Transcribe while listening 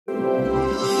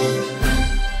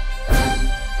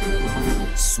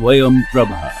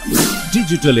SwayamPrabha.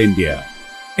 Digital India.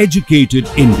 Educated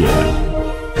India.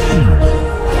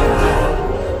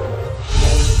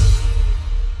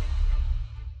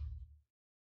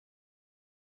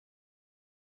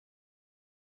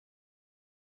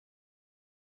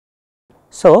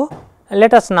 So,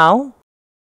 let us now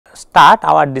start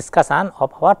our discussion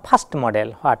of our first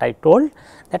model, what I told,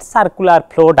 that circular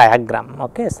flow diagram.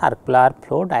 Okay, circular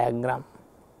flow diagram.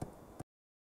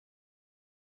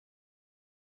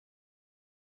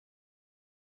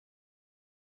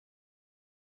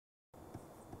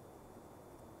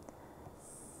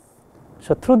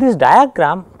 So, through this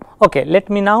diagram, okay, let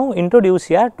me now introduce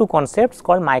here two concepts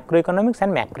called microeconomics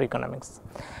and macroeconomics.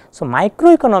 So,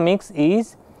 microeconomics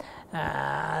is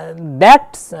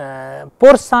that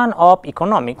portion of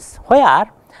economics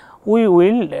where we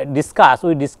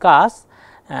discuss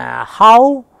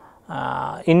how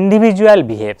individual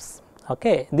behaves.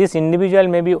 Okay. This individual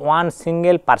may be one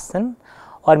single person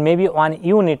or maybe one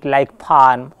unit like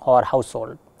farm or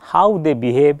household, how they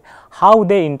behave, how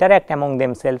they interact among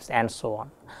themselves and so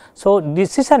on. So,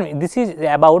 this is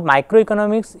about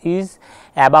microeconomics, is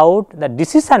about the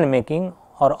decision making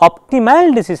or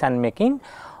optimal decision making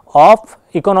of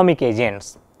economic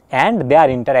agents and their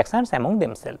interactions among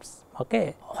themselves.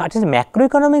 Okay. What is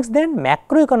macroeconomics then?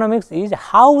 Macroeconomics is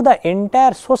how the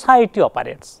entire society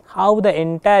operates, how the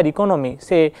entire economy,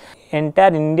 say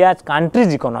entire India's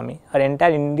country's economy or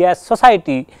entire India's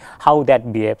society, how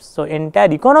that behaves. So,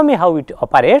 entire economy how it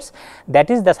operates, that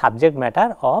is the subject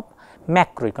matter of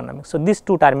macroeconomics. So, these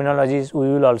two terminologies we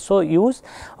will also use.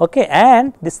 Okay.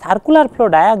 And the circular flow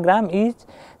diagram is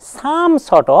some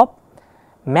sort of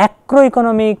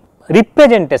macroeconomic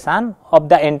representation of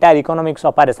the entire economics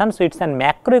operation. So, it is a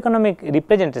macroeconomic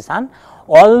representation,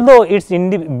 although its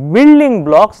building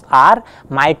blocks are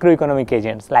microeconomic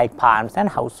agents like farms and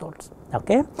households.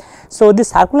 Okay. So, the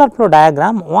circular flow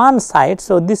diagram, one side,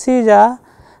 so this is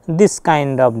this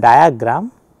kind of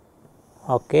diagram.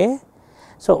 Okay.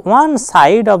 So, one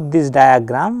side of this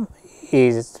diagram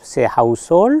is say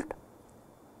household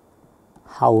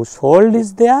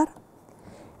is there,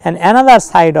 and another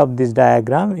side of this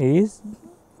diagram is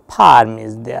farm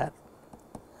is there.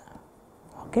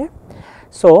 Okay.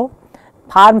 So,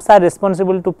 farms are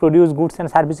responsible to produce goods and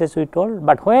services, we told,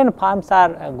 but when farms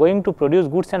are going to produce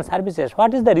goods and services,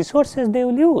 what is the resources they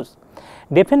will use?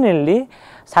 Definitely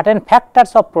certain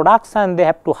factors of production they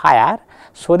have to hire,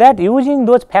 so that using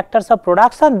those factors of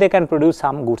production they can produce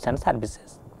some goods and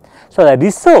services. So, the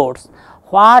resource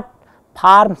what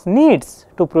farms needs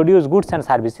to produce goods and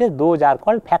services, those are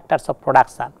called factors of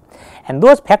production, and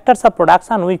those factors of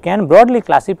production we can broadly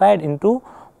classify it into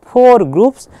 4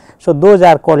 groups. So, those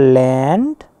are called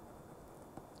land,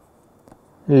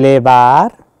 labor,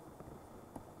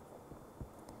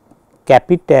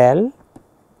 capital.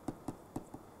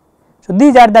 So,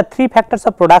 these are the 3 factors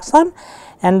of production,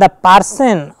 and the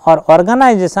person or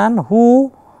organization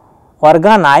who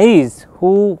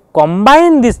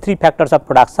combine these 3 factors of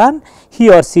production,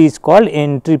 he or she is called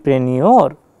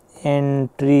entrepreneur,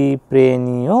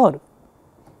 entrepreneur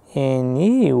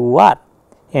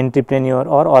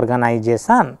or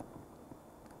organization.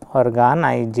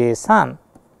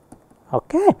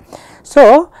 Okay.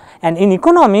 So, and in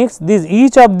economics,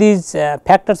 each of these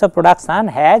factors of production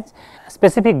has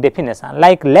specific definition,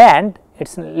 like land.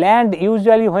 It's land,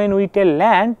 usually when we tell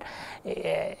land,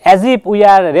 as if we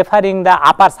are referring the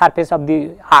upper surface of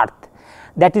the earth,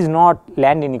 that is not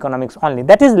land in economics only,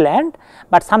 that is land,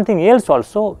 but something else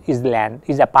also is land,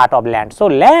 is a part of land. So,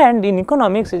 land in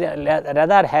economics is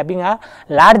rather having a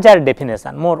larger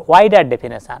definition, more wider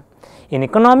definition. In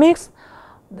economics,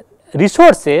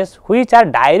 resources which are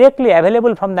directly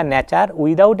available from the nature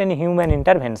without any human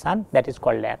intervention, that is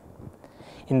called land.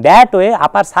 In that way,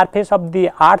 upper surface of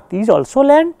the earth is also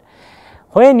land.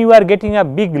 When you are getting a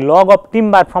big log of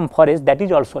timber from forest, that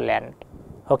is also land.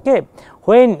 Okay.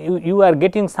 When you are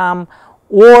getting some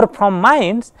ore from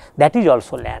mines, that is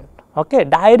also land. Okay.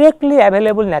 Directly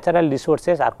available natural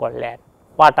resources are called land.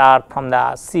 Water from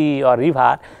the sea or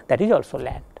river, that is also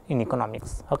land in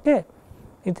economics. Okay.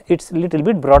 It is little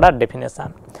bit broader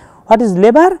definition. What is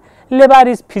labor? Labor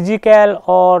is physical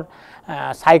or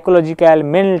psychological,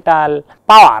 mental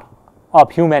power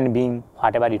of human being,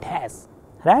 whatever it has,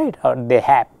 right, or they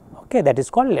have. Okay, that is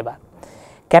called labor.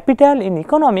 Capital in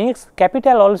economics,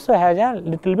 capital also has a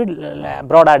little bit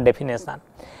broader definition.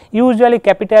 Usually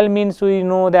capital means we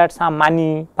know that some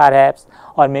money perhaps,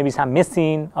 or maybe some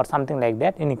machine or something like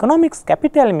that. In economics,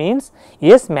 capital means,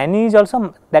 yes, money is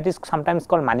also, that is sometimes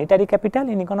called monetary capital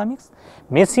in economics.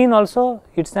 Machine also,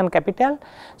 it is an capital.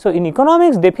 So, in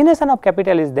economics, definition of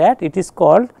capital is that it is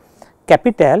called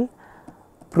capital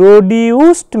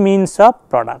produced means of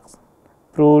products,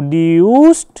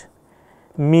 produced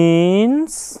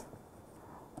means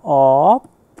of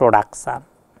production.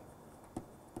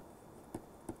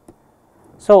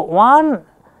 So, one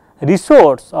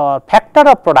resource or factor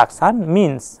of production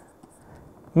means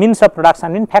of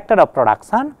production means factor of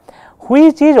production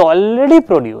which is already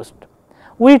produced.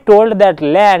 We told that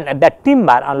land, that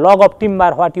timber, a log of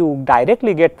timber what you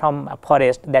directly get from a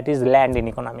forest, that is land in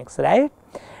economics, right.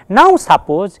 Now,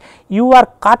 suppose you are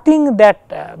cutting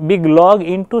that big log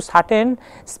into certain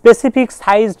specific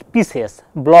sized pieces,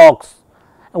 blocks,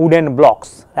 wooden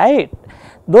blocks, right.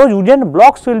 Those wooden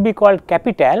blocks will be called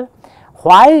capital.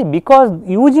 Why? Because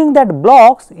using that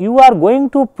blocks you are going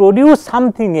to produce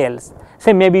something else,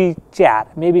 say maybe chair,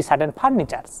 maybe certain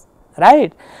furnitures,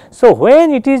 right. So,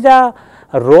 when it is a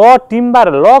raw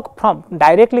timber log from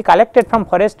directly collected from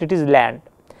forest, it is land.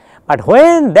 But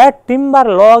when that timber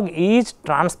log is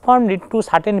transformed into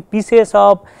certain pieces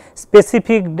of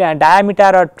specific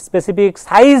diameter or specific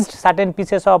sized certain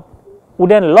pieces of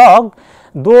wooden log,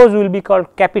 those will be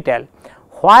called capital.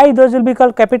 Why those will be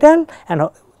called capital? And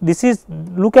this is,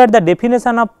 look at the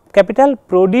definition of capital,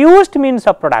 produced means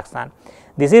of production.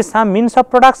 This is some means of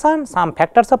production, some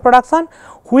factors of production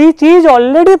which is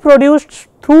already produced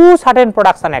through certain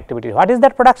production activity. What is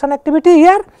that production activity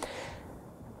here?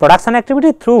 Production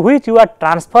activity through which you are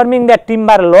transforming the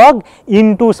timber log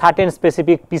into certain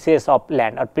specific pieces of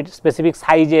land or specific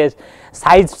sized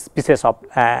pieces of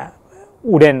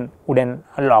wooden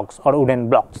logs or wooden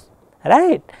blocks,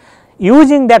 right.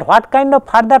 Using that, what kind of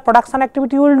further production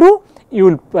activity you will do? You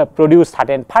will produce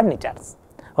certain furnitures.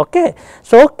 Okay.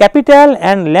 So, capital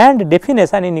and land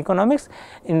definition in economics,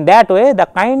 in that way the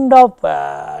kind of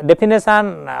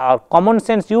definition or common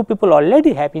sense you people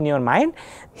already have in your mind,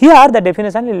 here the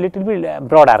definition is little bit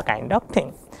broader kind of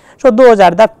thing. So, those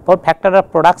are the 4 factors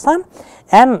of production,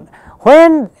 and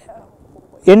when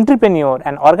entrepreneur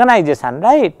and organization,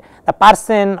 right, the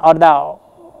person or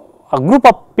a group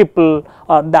of people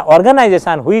or the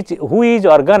organization who is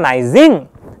organizing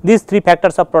these 3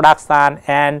 factors of production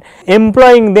and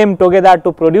employing them together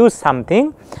to produce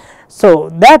something. So,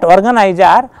 that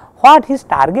organizer, what his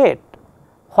target,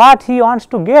 what he wants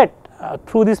to get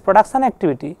through this production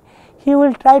activity, he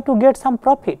will try to get some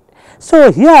profit.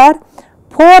 So, here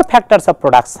 4 factors of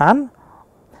production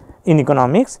in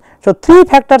economics. So, 3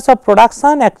 factors of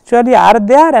production actually are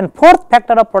there, and 4th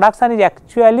factor of production is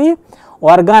actually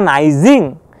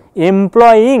organizing,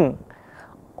 employing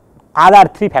other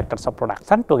 3 factors of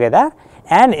production together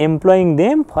and employing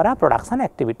them for a production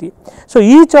activity. So,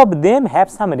 each of them have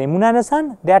some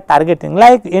remuneration they are targeting,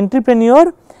 like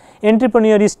entrepreneur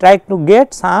is trying to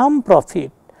get some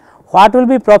profit. What will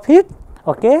be profit?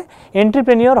 Okay.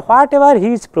 Entrepreneur, whatever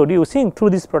he is producing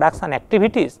through these production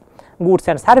activities, goods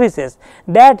and services,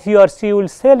 that he or she will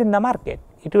sell in the market,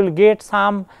 it will get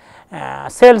some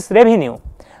sales revenue.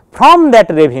 From that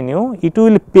revenue, it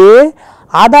will pay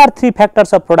other 3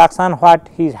 factors of production what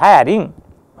he is hiring.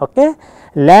 Okay.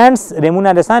 Land's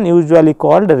remuneration usually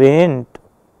called rent,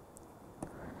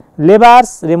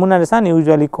 labor's remuneration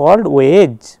usually called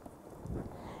wage,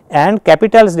 and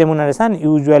capital's remuneration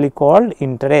usually called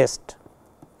interest.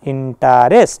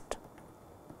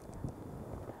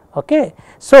 Okay.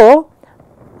 So,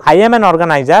 I am an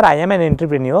organizer, I am an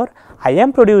entrepreneur, I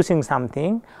am producing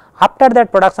something. After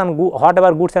that production,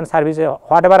 whatever goods and services,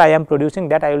 whatever I am producing,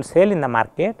 that I will sell in the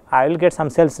market, I will get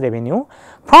some sales revenue.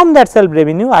 From that sales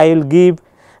revenue, I will give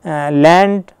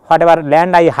land, whatever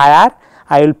land I hire,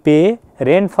 I will pay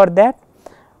rent for that,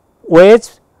 wage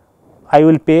I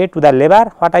will pay to the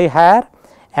labor what I hire,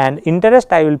 and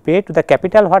interest I will pay to the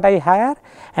capital what I hire,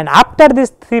 and after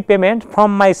these 3 payments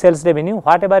from my sales revenue,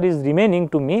 whatever is remaining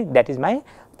to me, that is my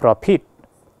profit.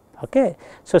 Okay.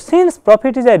 So, since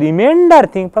profit is a remainder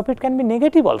thing, profit can be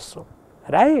negative also,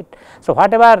 right. So,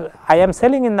 whatever I am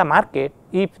selling in the market,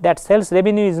 if that sales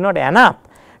revenue is not enough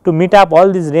to meet up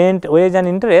all this rent, wage and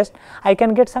interest, I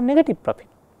can get some negative profit,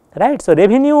 right. So,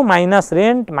 revenue minus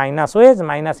rent minus wage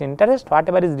minus interest,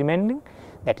 whatever is remaining,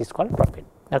 that is called profit.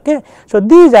 Okay. So,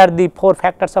 these are the 4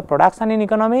 factors of production in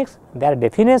economics, their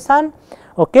definition,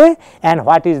 okay, and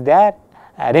what is their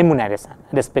remuneration,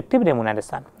 respective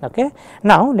remuneration. Okay.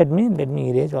 Now, let me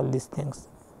erase all these things.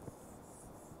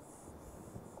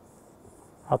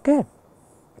 Okay.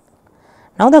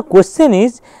 Now, the question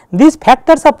is, these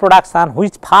factors of production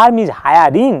which firm is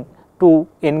hiring to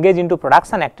engage into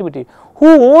production activity, who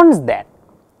owns that?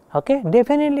 Okay.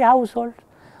 Definitely household.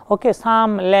 okay,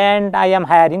 some land I am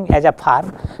hiring as a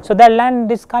farm. So, that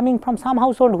land is coming from some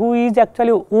household who is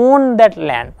actually own that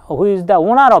land, who is the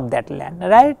owner of that land,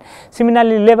 right.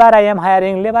 Similarly, labor I am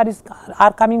hiring, labor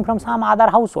are coming from some other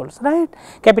households, right,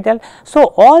 capital.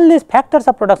 So, all these factors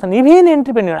of production, even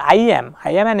entrepreneur, I am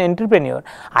an entrepreneur,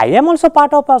 I am also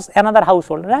part of another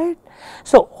household, right.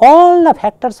 So, all the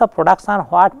factors of production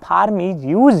what farm is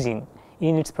using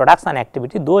in its production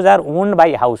activity, those are owned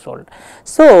by household.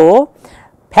 So,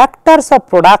 factors of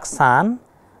production,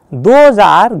 those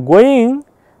are going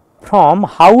from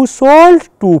household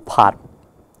to farm,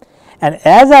 and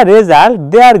as a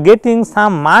result they are getting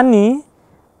some money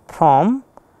from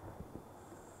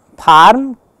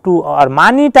farm to, or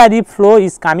monetary flow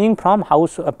is coming from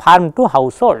farm to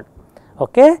household,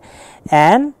 okay.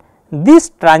 And this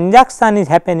transaction is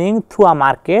happening through a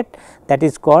market, that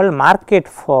is called market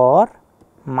for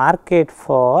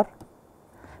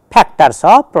factors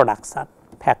of production,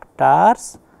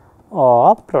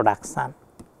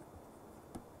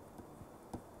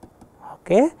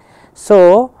 okay.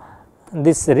 So,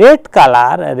 this red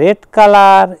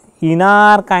color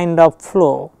inner kind of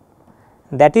flow,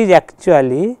 that is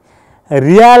actually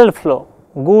real flow,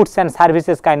 goods and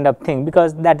services kind of thing,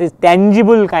 because that is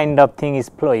tangible kind of thing is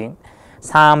flowing.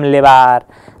 Some labor,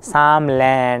 some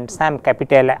land, some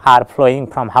capital are flowing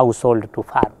from household to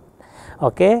farm,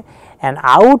 okay. And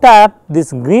outer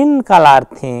this green color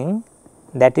thing,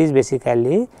 that is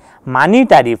basically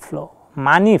monetary flow,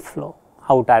 money flow,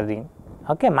 outer ring,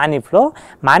 okay. Money flow,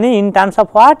 money in terms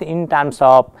of what? In terms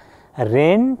of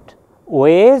rent,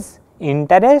 wage,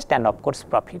 interest, and of course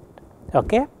profit,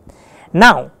 okay.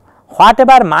 Now,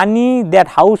 whatever money that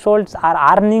households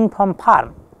are earning from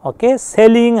farm, okay,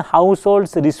 selling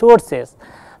households resources,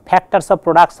 factors of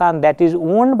production that is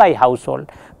owned by household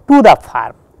to the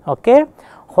farm, okay.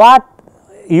 What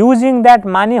using that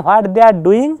money, what they are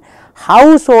doing?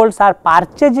 Households are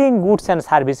purchasing goods and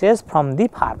services from the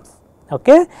farms,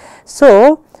 okay.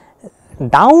 So,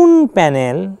 down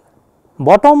panel,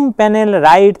 bottom panel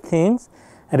right things,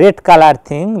 red color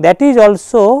thing, that is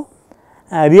also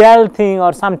real thing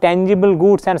or some tangible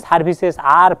goods and services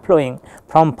are flowing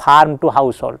from farm to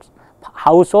households.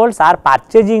 Households are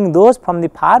purchasing those from the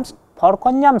farms for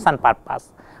consumption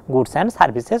purpose, goods and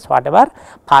services whatever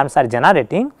farms are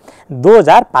generating, those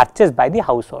are purchased by the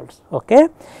households, okay.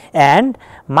 And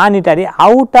monetary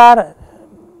outer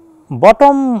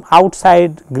bottom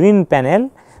outside green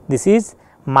panel, this is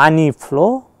money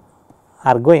flow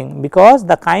are going, because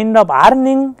the kind of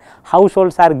earning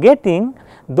households are getting,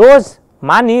 those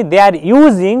money they are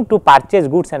using to purchase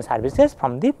goods and services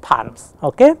from the farms,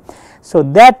 okay. So,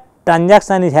 that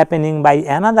transaction is happening by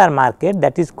another market,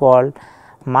 that is called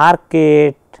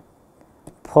market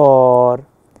for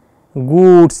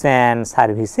goods and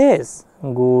services,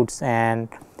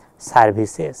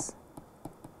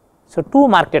 So, two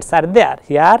markets are there,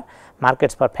 here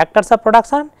markets for factors of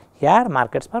production, here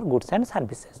markets for goods and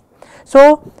services.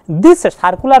 So, this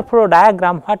circular flow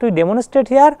diagram, what we demonstrate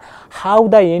here, how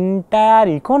the entire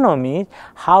economy,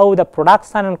 how the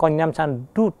production and consumption,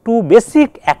 two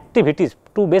basic activities,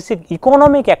 two basic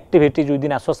economic activities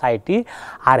within a society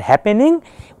are happening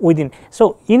within.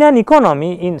 So, in an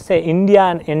economy, in say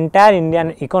entire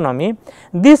Indian economy,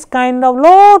 this kind of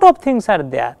lot of things are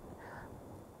there.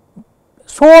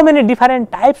 So many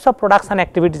different types of production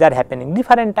activities are happening,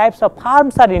 different types of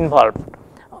farms are involved,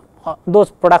 those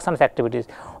production activities,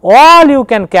 all you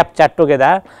can capture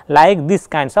together like this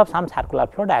kinds of some circular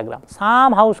flow diagram.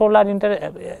 Some household are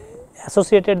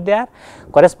associated there,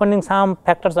 corresponding some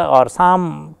factors or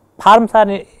some farms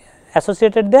are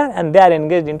associated there, and they are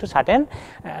engaged into certain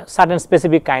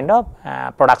specific kind of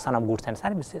production of goods and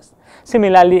services.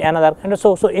 Similarly, another kind of,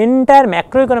 so entire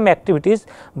macroeconomic activities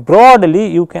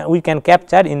broadly we can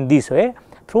capture in this way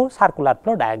through circular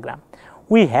flow diagram.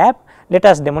 We have, let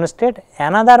us demonstrate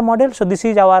another model. So, this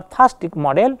is our first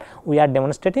model we are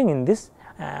demonstrating in this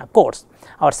course.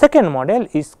 Our second model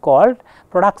is called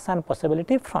production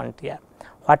possibility frontier.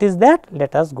 What is that?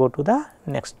 Let us go to the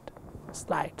next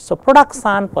slide. So,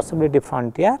 production possibility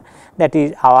frontier, that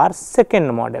is our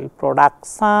second model,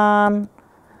 production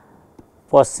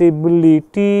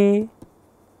possibility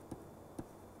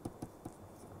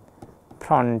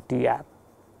frontier.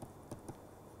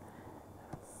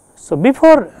 So,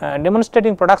 before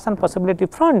demonstrating production possibility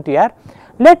frontier,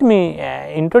 let me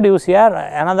introduce here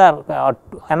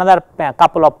another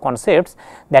couple of concepts,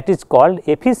 that is called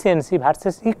efficiency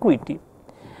versus equity.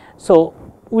 So,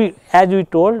 as we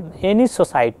told, any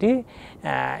society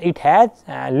it has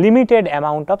limited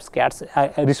amount of scarce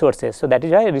resources. So, that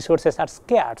is why resources are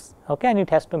scarce, okay, and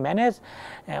it has to manage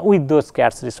with those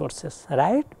scarce resources,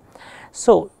 right.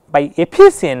 So, by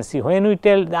efficiency, when we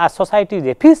tell the society is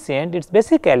efficient, it is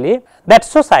basically that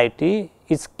society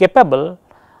is capable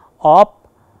of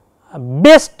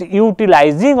best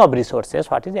utilizing of resources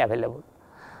what is available.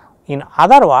 In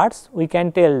other words, we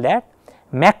can tell that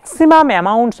maximum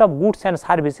amounts of goods and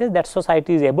services that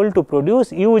society is able to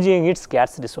produce using its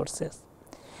scarce resources.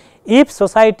 If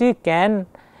society can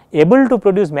able to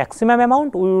produce maximum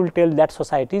amount, we will tell that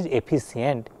society is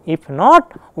efficient. If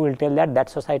not, we will tell that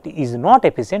society is not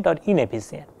efficient or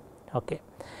inefficient. Okay.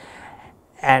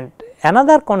 And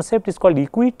another concept is called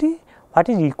equity. What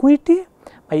is equity?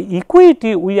 By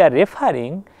equity, we are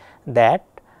referring that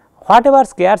whatever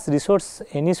scarce resource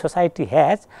any society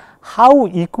has, how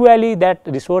equally that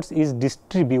resource is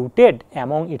distributed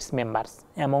among its members,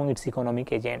 among its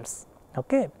economic agents.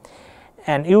 Okay.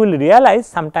 And you will realize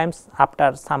sometimes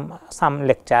after some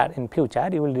lecture in future,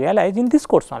 you will realize in this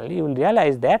course only, you will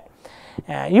realize that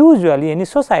usually any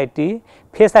society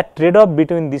face a trade off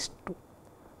between these two.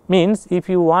 Means if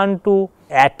you want to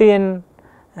attain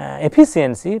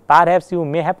efficiency, perhaps you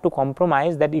may have to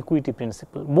compromise that equity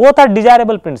principle. Both are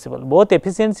desirable principle, both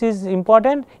efficiency is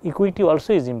important, equity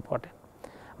also is important.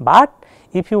 But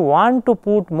if you want to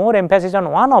put more emphasis on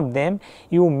one of them,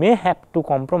 you may have to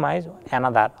compromise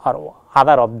another, or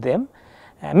other of them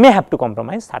may have to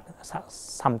compromise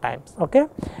sometimes. Okay.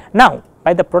 Now,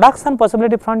 by the production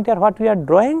possibility frontier, what we are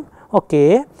drawing?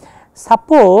 Okay.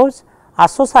 Suppose a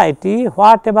society,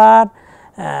 whatever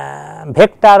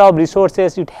vector of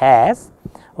resources it has,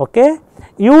 okay,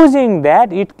 using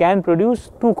that it can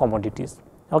produce two commodities.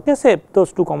 Okay. Say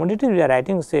those two commodities we are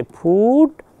writing, say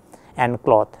food and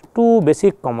cloth, two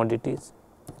basic commodities.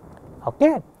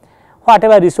 Okay.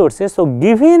 Whatever resources, so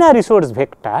given a resource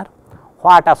vector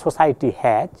what a society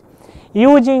has,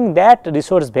 using that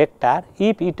resource vector,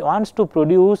 if it wants to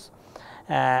produce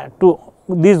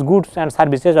these goods and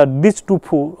services, or these two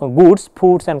goods,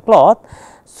 foods and cloth.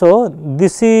 So,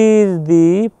 this is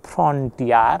the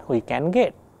frontier we can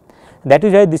get. That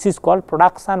is why this is called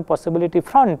production possibility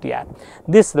frontier.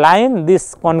 This line,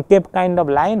 this concave kind of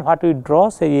line, what we draw,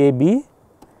 say AB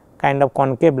kind of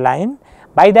concave line,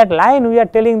 by that line we are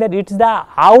telling that it is the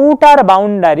outer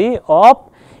boundary of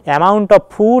amount of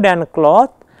food and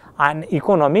cloth an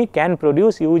economy can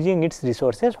produce using its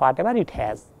resources whatever it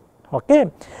has.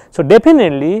 Okay. So,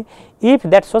 definitely if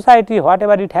that society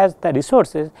whatever it has the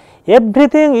resources,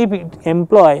 everything if it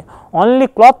employ only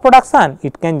cloth production,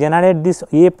 it can generate this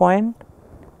A point,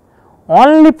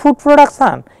 only food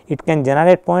production, it can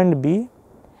generate point B.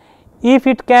 If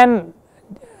it can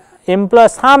employ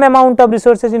some amount of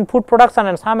resources in food production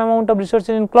and some amount of resources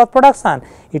in cloth production,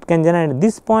 it can generate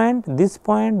this point, this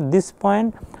point, this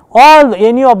point, or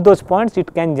any of those points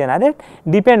it can generate,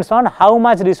 depends on how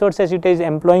much resources it is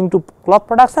employing to cloth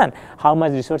production, how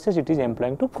much resources it is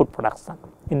employing to food production,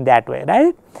 in that way,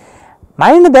 right.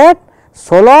 Mind that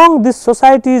so long this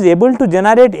society is able to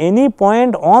generate any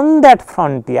point on that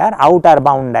frontier, outer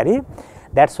boundary,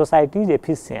 that society is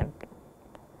efficient.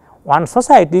 One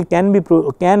society can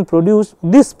produce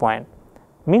this point,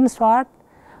 means what?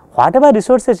 Whatever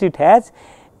resources it has,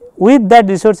 with that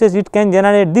resources it can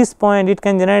generate this point, it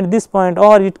can generate this point,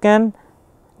 or it can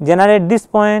generate this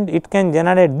point, it can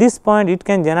generate this point, it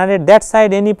can generate that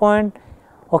side any point.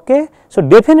 Okay. So,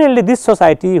 definitely this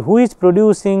society who is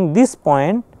producing this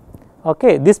point,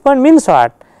 okay, this point means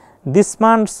what? This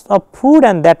much of food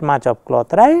and that much of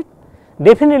cloth, right.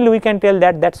 Definitely we can tell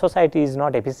that that society is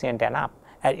not efficient enough.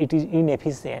 It is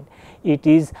inefficient,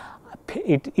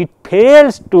 it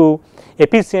fails to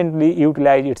efficiently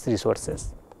utilize its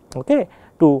resources, okay,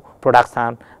 to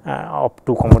production of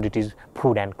two commodities,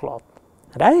 food and cloth,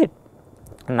 right.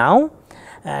 Now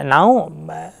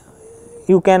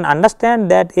you can understand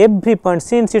that every point,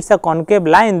 since it is a concave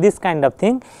line, this kind of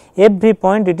thing, every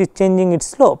point it is changing its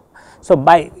slope. So,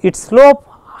 by its slope,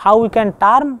 how we can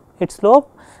term its slope?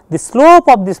 The slope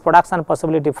of this production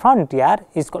possibility frontier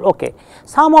is called, okay.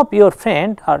 Some of your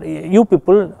friend or you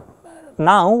people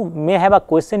now may have a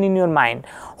question in your mind,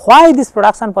 why this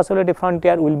production possibility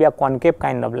frontier will be a concave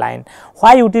kind of line,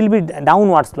 why it will be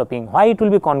downward sloping, why it will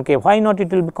be concave, why not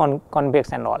it will be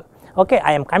convex and all. Okay,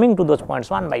 I am coming to those points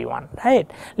one by one,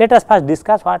 right. Let us first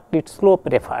discuss what its slope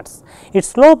refers. Its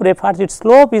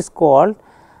slope is called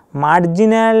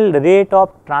marginal rate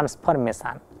of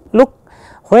transformation. Look,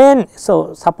 when,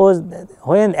 so suppose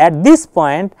when at this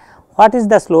point, what is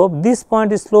the slope? This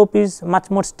point is slope is much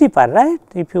more steeper, right.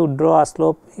 If you draw a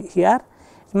slope here,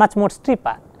 it is much more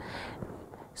steeper.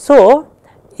 So,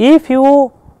 if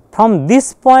you from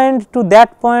this point to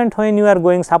that point, when you are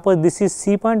going, suppose this is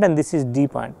C point and this is D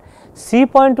point, C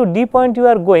point to D point you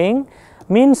are going,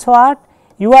 means what?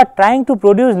 you are trying to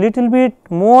produce little bit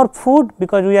more food,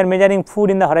 because we are measuring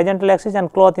food in the horizontal axis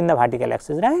and cloth in the vertical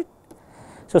axis, right.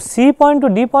 So, C point to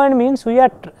D point means we are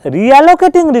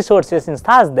reallocating resources in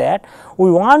such that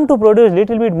we want to produce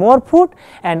little bit more food,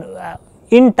 and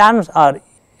in terms or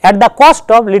at the cost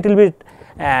of little bit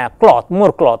cloth,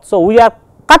 more cloth. So, we are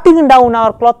cutting down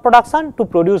our cloth production to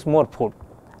produce more food,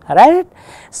 right.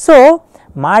 So,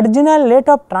 marginal rate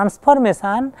of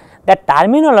transformation, that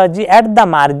terminology at the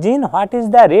margin, what is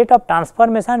the rate of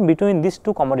transformation between these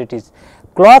two commodities,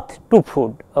 cloth to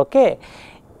food. Okay.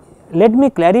 Let me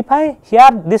clarify here,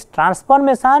 this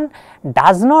transformation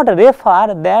does not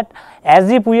refer that as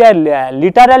if we are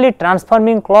literally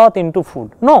transforming cloth into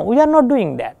food. No, we are not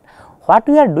doing that. What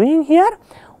we are doing here?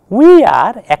 We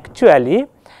are actually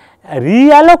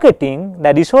reallocating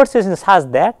the resources in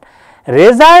such that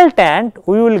resultant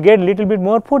we will get little bit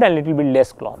more food and little bit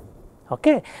less cloth.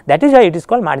 Okay. That is why it is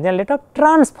called marginal rate of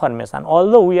transformation,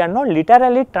 although we are not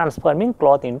literally transforming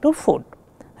cloth into food,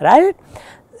 right.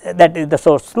 That is the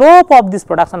slope of this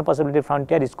production possibility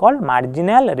frontier is called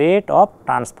marginal rate of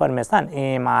transformation,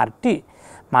 MRT,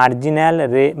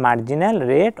 marginal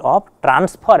rate of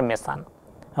transformation.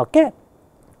 Okay.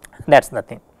 That is the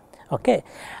thing. Okay.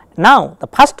 Now, the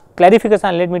first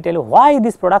clarification, let me tell you why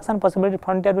this production possibility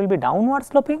frontier will be downward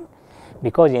sloping,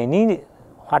 because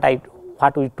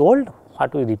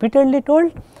what we repeatedly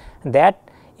told, that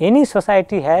any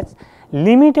society has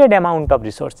limited amount of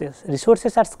resources.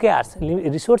 Resources are scarce,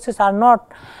 resources are not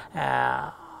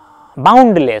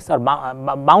boundless or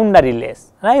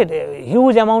boundaryless, right. A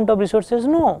huge amount of resources,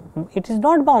 no, it is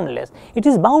not boundless, it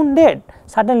is bounded,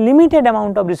 certain limited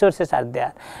amount of resources are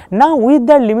there. Now, with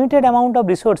the limited amount of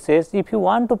resources, if you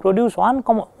want to produce one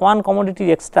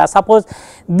commodity extra, suppose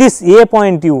this A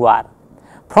point you are,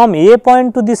 from A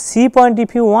point to this C point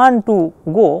if you want to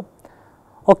go,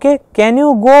 okay, can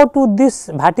you go to this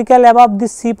vertical above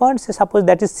this C point, say suppose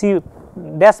that is C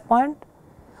dash point.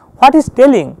 What is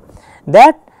telling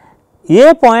that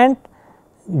A point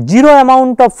 0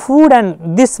 amount of food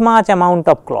and this much amount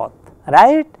of cloth,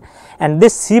 right, and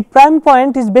this C prime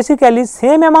point is basically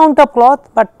same amount of cloth,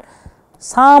 but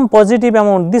some positive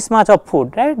amount, this much of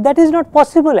food, right. That is not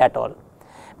possible at all,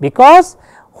 because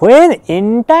when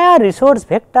entire resource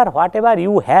vector whatever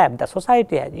you have, the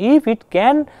society has, if it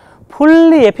can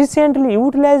fully efficiently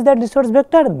utilize that resource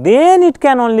vector, then it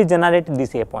can only generate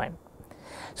this A point.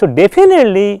 So,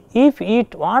 definitely if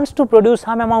it wants to produce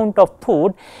some amount of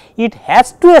food, it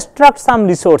has to extract some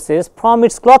resources from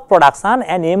its cloth production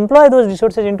and employ those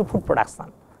resources into food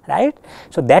production, right.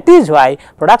 So, that is why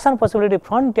production possibility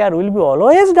frontier will be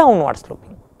always downward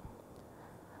sloping.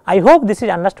 I hope this is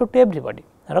understood to everybody.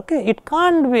 Okay. It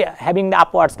can't be having the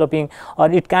upward sloping,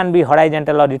 or it can be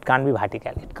horizontal, or it can't be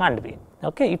vertical, it can't be.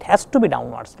 Okay. It has to be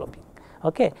downward sloping.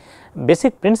 Okay.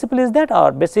 Basic principle is that,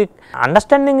 or basic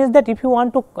understanding is that if you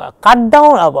want to cut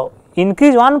down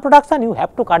increase one production, you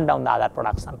have to cut down the other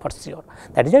production for sure.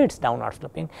 That is why it is downward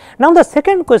sloping. Now, the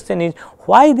second question is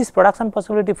why this production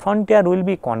possibility frontier will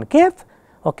be concave.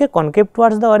 Okay, concave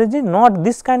towards the origin, not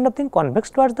this kind of thing, convex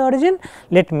towards the origin.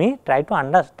 Let me try to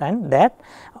understand that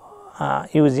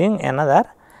using another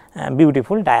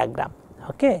beautiful diagram.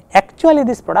 Okay. Actually,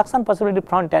 this production possibility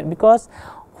frontier, because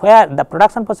where the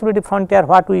production possibility frontier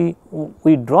what we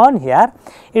drawn here,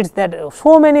 it is that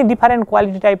so many different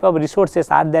quality type of resources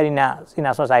are there in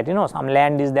a society, some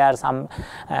land is there, some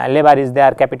labor is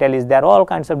there, capital is there, all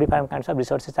kinds of different kinds of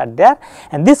resources are there,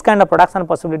 and this kind of production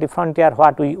possibility frontier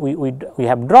what we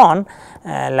have drawn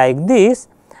like this.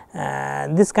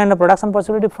 This kind of production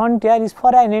possibility frontier is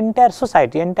for an entire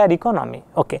society, entire economy.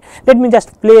 Okay. Let me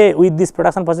just play with this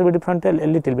production possibility frontier a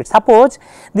little bit. Suppose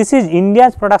this is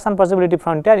India's production possibility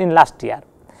frontier in last year,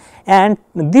 and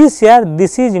this year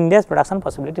this is India's production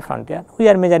possibility frontier. We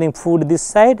are measuring food this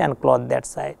side and cloth that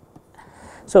side.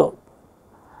 So,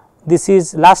 this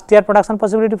is last year production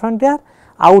possibility frontier,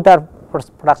 outer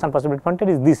production possibility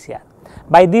frontier is this year.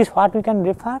 By this what we can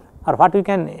refer, or what we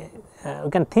can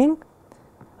think.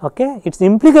 Okay. Its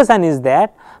implication is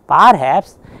that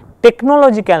perhaps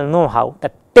technological know-how,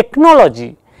 the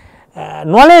technology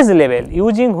knowledge level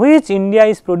using which India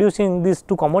is producing these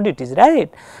two commodities,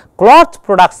 right. Cloth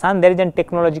production, there is a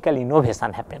technological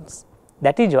innovation happens.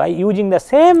 That is why using the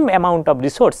same amount of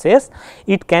resources,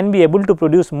 it can be able to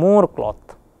produce more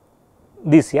cloth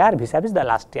this year vis-a-vis the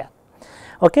last year.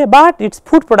 Okay, but its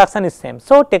food production is same.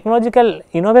 So, technological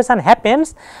innovation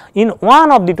happens in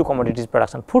one of the two commodities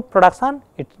production, food production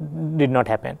it did not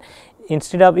happen.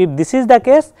 Instead of, if this is the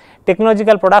case,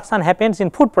 technological production happens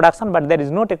in food production, but there is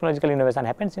no technological innovation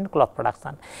happens in cloth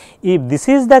production. If this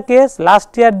is the case,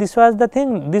 last year this was the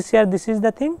thing, this year this is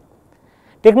the thing,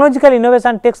 technological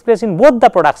innovation takes place in both the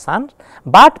productions,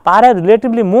 but perhaps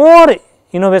relatively more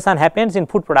innovation happens in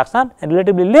food production and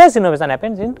relatively less innovation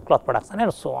happens in cloth production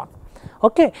and so on.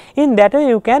 Okay. In that way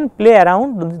you can play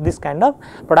around this kind of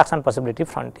production possibility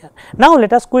frontier. Now,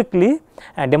 let us quickly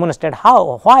demonstrate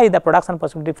why the production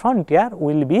possibility frontier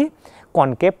will be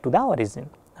concave to the origin.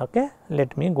 Okay.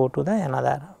 Let me go to the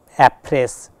another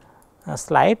fresh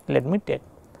slide, let me take.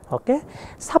 Okay.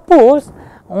 Suppose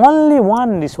only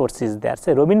one resource is there,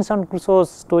 say Robinson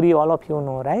Crusoe's story all of you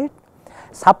know, right.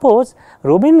 Suppose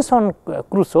Robinson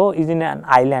Crusoe is in an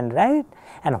island, right,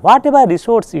 and whatever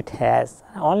resource it has,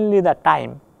 only the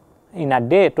time in a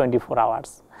day 24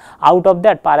 hours, out of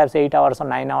that perhaps 8 hours or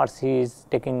 9 hours he is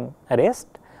taking rest,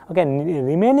 okay,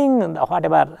 remaining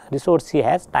whatever resource he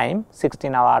has time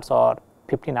 16 hours or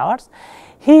 15 hours,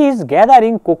 he is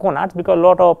gathering coconuts because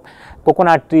lot of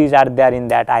coconut trees are there in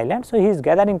that island. So, he is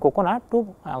gathering coconut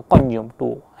to consume,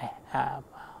 to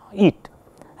eat,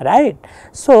 right.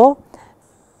 So,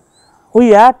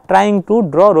 we are trying to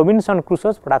draw Robinson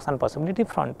Crusoe's production possibility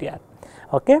frontier.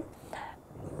 Okay.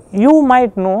 You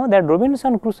might know that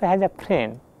Robinson Crusoe has a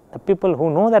friend. The people who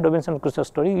know that Robinson Crusoe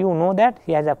story, you know that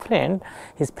he has a friend,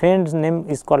 his friend's name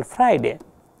is called Friday.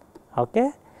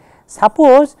 Okay.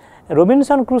 Suppose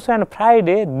Robinson Crusoe and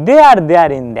Friday, they are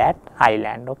there in that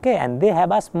island, okay, and they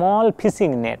have a small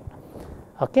fishing net.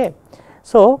 Okay.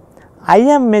 So, I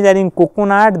am measuring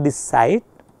coconut this side,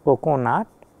 coconut,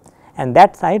 and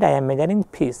that side I am measuring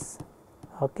fish.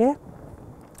 Okay.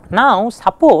 Now,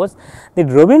 suppose that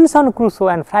Robinson Crusoe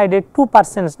and Friday, two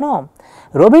persons know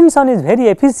Robinson is very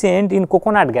efficient in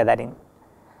coconut gathering,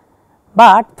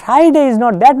 but Friday is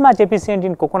not that much efficient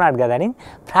in coconut gathering.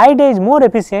 Friday is more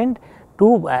efficient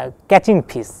to catching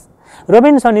fish.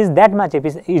 Robinson is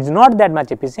not that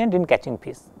much efficient in catching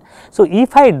fish. So,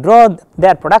 if I draw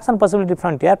their production possibility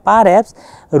frontier, perhaps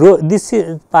this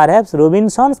is perhaps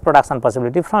Robinson's production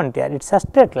possibility frontier. It is a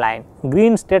straight line.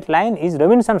 Green straight line is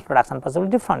Robinson's production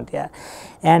possibility frontier,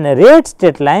 and red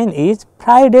straight line is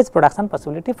Friday's production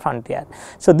possibility frontier.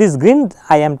 So, this green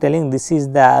I am telling this is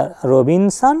the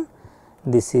Robinson,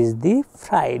 this is the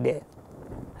Friday,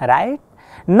 right.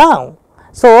 Now,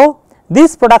 so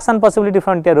this production possibility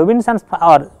frontier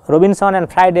Robinson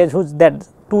and Friday's, whose that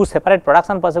two separate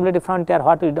production possibility frontier,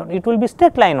 what we do, it will be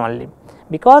straight line only,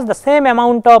 because the same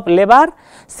amount of labor,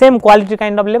 same quality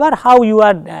kind of labor, how you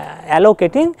are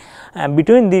allocating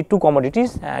between the two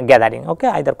commodities gathering, okay,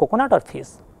 either coconut or fish.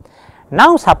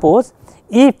 Now, suppose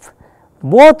if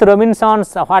both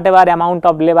Robinson's whatever amount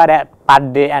of labor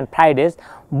per day and Friday's,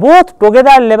 both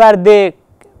together labor they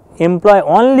employ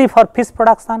only for fish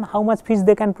production, how much fish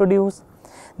they can produce?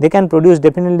 They can produce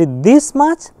definitely this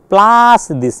much plus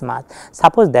this much.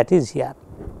 Suppose that is here.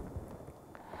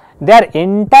 Their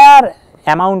entire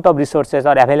amount of resources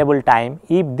or available time,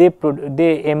 if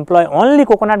they employ only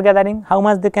coconut gathering, how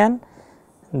much they can?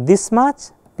 This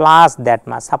much plus that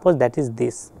much. Suppose that is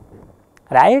this,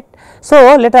 right.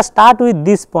 So, let us start with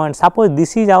this point. Suppose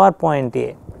this is our point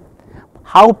A.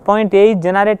 How point A is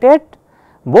generated?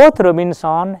 Both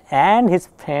Robinson and his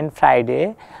friend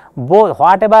Friday, both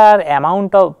whatever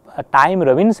amount of time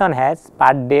Robinson has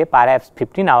per day, perhaps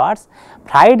 15 hours,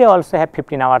 Friday also have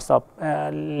 15 hours of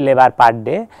labor per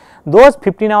day. Those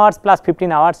 15 hours plus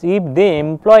 15 hours, if they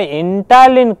employ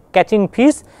entirely in catching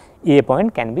fish, A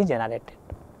point can be generated.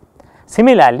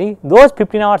 Similarly, those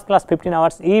 15 hours plus 15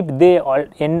 hours, if they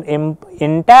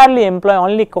entirely employ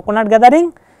only coconut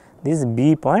gathering, this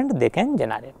B point they can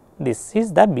generate. This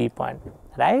is the B point,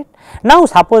 right. Now,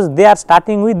 suppose they are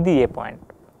starting with the A point.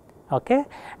 Okay.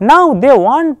 Now, they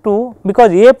want to,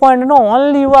 because A point, no,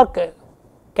 only you are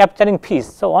capturing fish.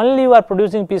 So, only you are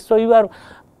producing fish. So, you are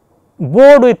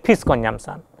bored with fish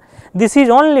consumption. This is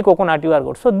only coconut you are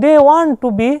good. So, they want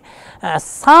to be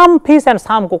some fish and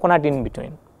some coconut in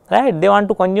between, right. They want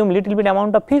to consume little bit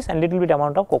amount of fish and little bit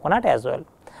amount of coconut as well.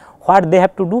 What they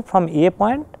have to do from A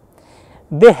point?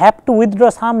 They have to withdraw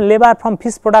some labor from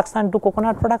fish production to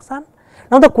coconut production.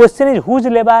 Now, the question is whose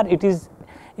labor it is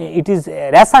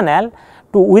rational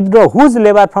to withdraw whose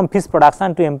labor from fish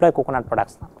production to employ coconut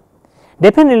production.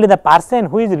 Definitely the person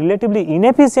who is relatively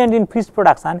inefficient in fish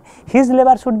production, his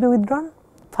labor should be withdrawn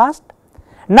first.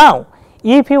 Now,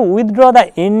 if you withdraw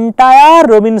the entire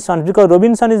Robinson, because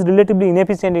Robinson is relatively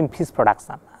inefficient in fish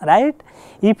production, right.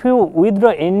 If you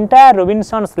withdraw entire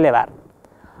Robinson's labor,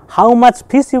 how much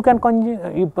fish you can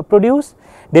produce?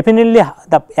 Definitely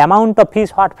the amount of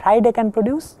fish what Friday can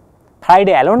produce,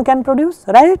 Friday alone can produce,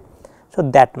 right. So,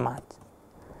 that much.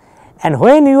 And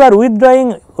when you are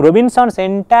withdrawing Robinson's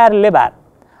entire labor,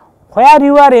 where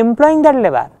you are employing that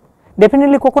labor?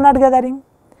 Definitely coconut gathering.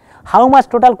 How much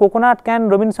total coconut can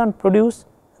Robinson produce?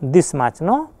 this much,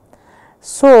 no.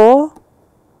 So,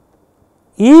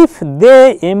 if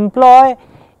they employ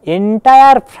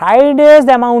entire Friday's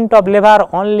amount of labor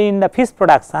only in the fish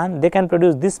production, they can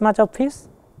produce this much of fish,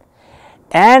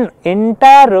 and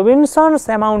entire Robinson's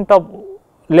amount of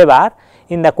labor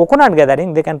in the coconut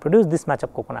gathering, they can produce this much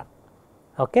of coconut.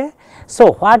 Okay.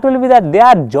 So, what will be that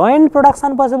their joint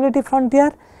production possibility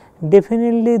frontier?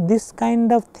 Definitely this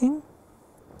kind of thing.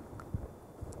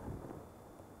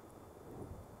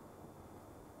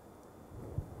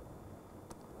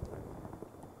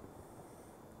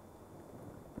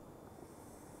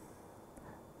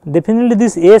 Definitely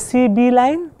this ACB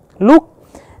line. Look,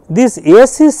 this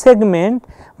AC segment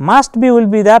will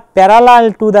be the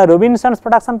parallel to the Robinson's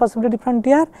production possibility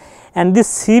frontier, and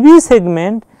this CB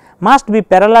segment must be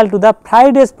parallel to the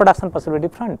Friday's production possibility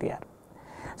frontier.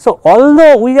 So,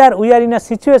 although we are in a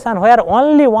situation where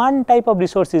only one type of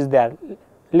resource is there,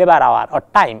 labor hour or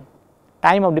time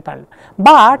of different,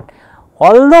 but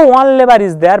although one labor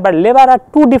is there, but labor are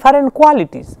two different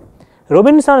qualities.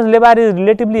 Robinson's labor is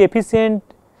relatively efficient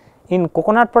in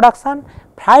coconut production,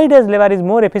 Friday's labor is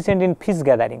more efficient in fish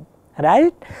gathering,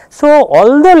 right. So,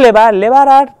 although labor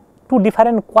are two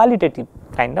different qualitative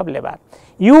kind of labor.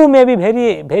 You may be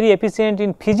very efficient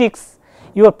in physics,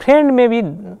 your friend may be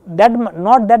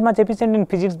not that much efficient in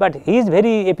physics, but he is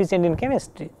very efficient in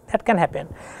chemistry, that can happen.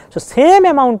 So, same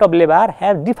amount of labor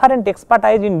have different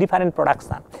expertise in different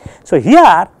production. So,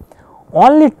 here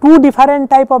only two different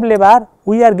type of labor,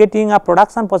 we are getting a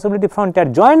production possibility frontier,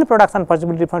 joint production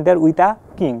possibility frontier with a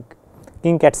kink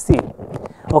at C.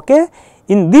 Okay.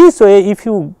 In this way, if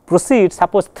you proceed,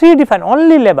 suppose 3 different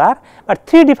only labor, but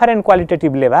 3 different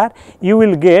qualitative labor, you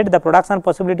will get the production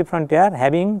possibility frontier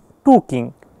having 2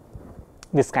 kink,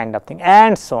 this kind of thing,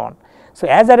 and so on. So,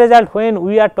 as a result, when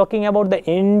we are talking about the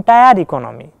entire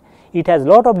economy, it has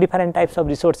lot of different types of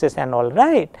resources and all,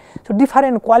 right. So,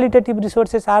 different qualitative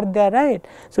resources are there, right.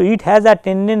 So, it has a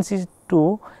tendency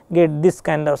to get this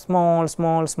kind of small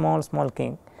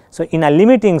kink. So, in a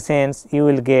limiting sense, you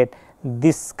will get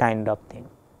this kind of thing.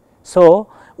 So,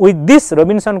 with this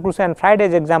Robinson Crusoe and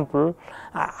Friday's example,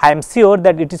 I am sure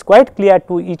that it is quite clear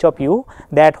to each of you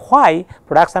that why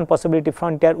production possibility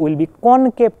frontier will be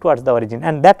concave towards the origin,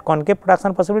 and that concave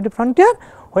production possibility frontier,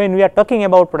 when we are talking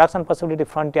about production possibility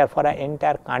frontier for an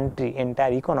entire country,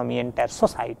 entire economy, entire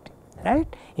society, right,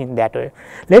 in that way.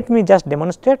 Let me just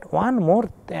demonstrate one more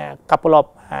couple of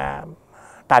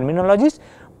terminologies.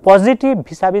 Positive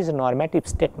vis-a-vis normative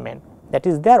statement, that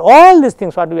is there, all these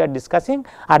things what we are discussing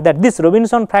are that this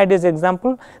Robinson Friday's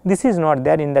example, this is not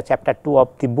there in the chapter 2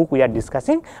 of the book we are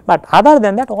discussing, but other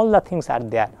than that all the things are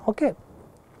there. Okay.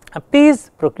 Please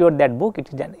procure that book,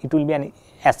 it will be an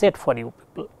asset for you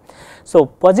people. So,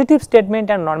 positive statement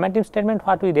and normative statement,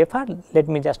 what we refer, let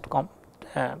me just tell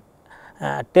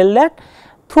that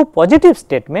through positive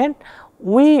statement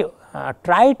we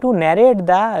try to narrate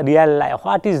the real life,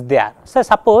 what is there. So,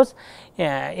 suppose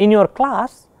in your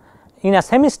class in a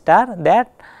semester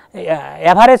that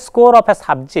average score of a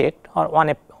subject or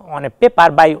on a paper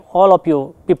by all of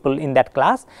you people in that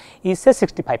class is say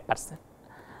 65%.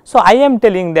 So, I am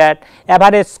telling that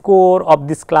average score of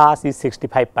this class is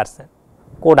 65%,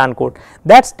 quote unquote.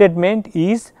 That statement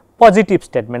is positive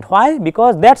statement. Why?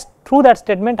 Because that's through that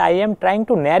statement I am trying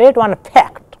to narrate one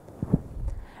fact.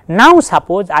 Now,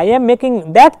 suppose I am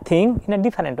making that thing in a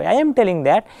different way. I am telling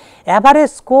that average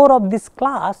score of this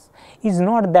class is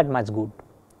not that much good.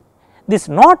 This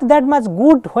not that much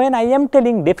good, when I am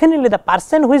telling, definitely the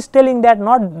person who is telling that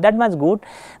not that much good,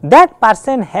 that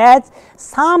person has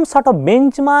some sort of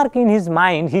benchmark in his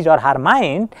mind, his or her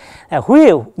mind,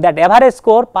 that average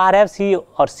score perhaps he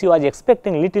or she was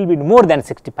expecting little bit more than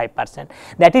 65%.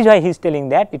 That is why he is telling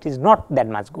that it is not that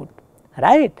much good,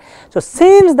 right. So,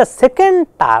 since the second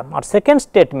term or second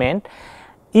statement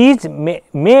is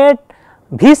made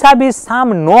vis-a-vis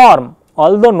some norm,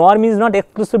 although norm is not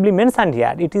exclusively mentioned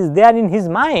here, it is there in his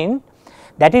mind,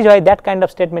 that is why that kind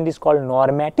of statement is called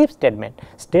normative statement,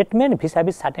 statement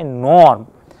vis-a-vis certain norm.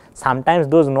 Sometimes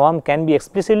those norm can be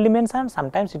explicitly mentioned,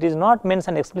 sometimes it is not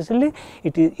mentioned explicitly,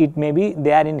 it may be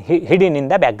there in hidden in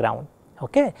the background.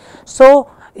 Okay. So,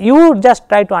 you just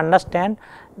try to understand,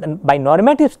 by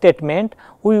normative statement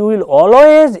we will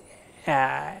always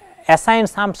assign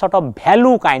some sort of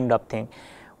value kind of thing,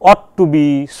 ought to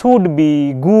be, should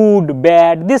be, good,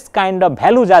 bad, this kind of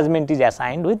value judgment is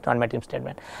assigned with normative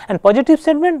statement. And positive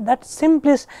statement, that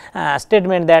simplest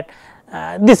statement that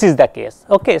this is the case.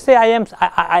 Okay. Say I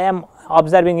am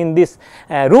observing in this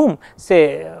room,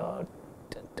 say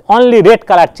only red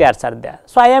color chairs are there.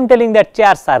 So, I am telling that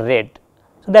chairs are red.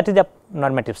 So, that is a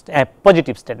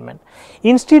positive statement.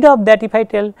 Instead of that, if I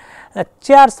tell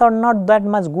chairs are not that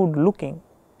much good looking,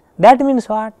 that means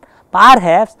what?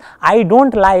 Perhaps I do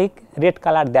not like red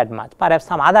color that much, perhaps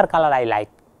some other color I like.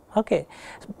 Okay.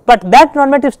 But that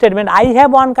normative statement, I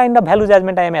have one kind of value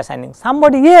judgment I am assigning,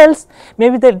 somebody else may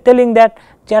be telling that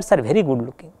chairs are very good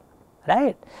looking,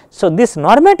 right. So, this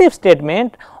normative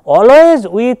statement always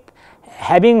with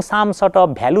having some sort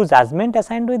of value judgment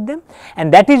assigned with them,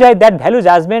 and that is why that value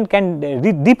judgment can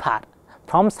differ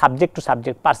from subject to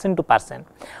subject, person to person.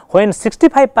 When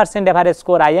 65% average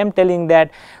score, I am telling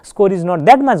that score is not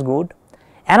that much good,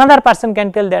 another person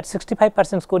can tell that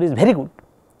 65% score is very good.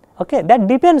 Okay. That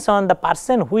depends on the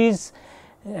person who is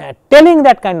telling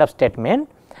that kind of statement,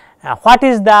 what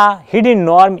is the hidden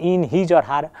norm in his or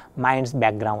her mind's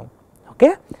background.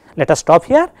 Okay. Let us stop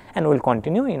here and we will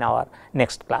continue in our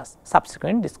next class,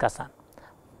 subsequent discussion.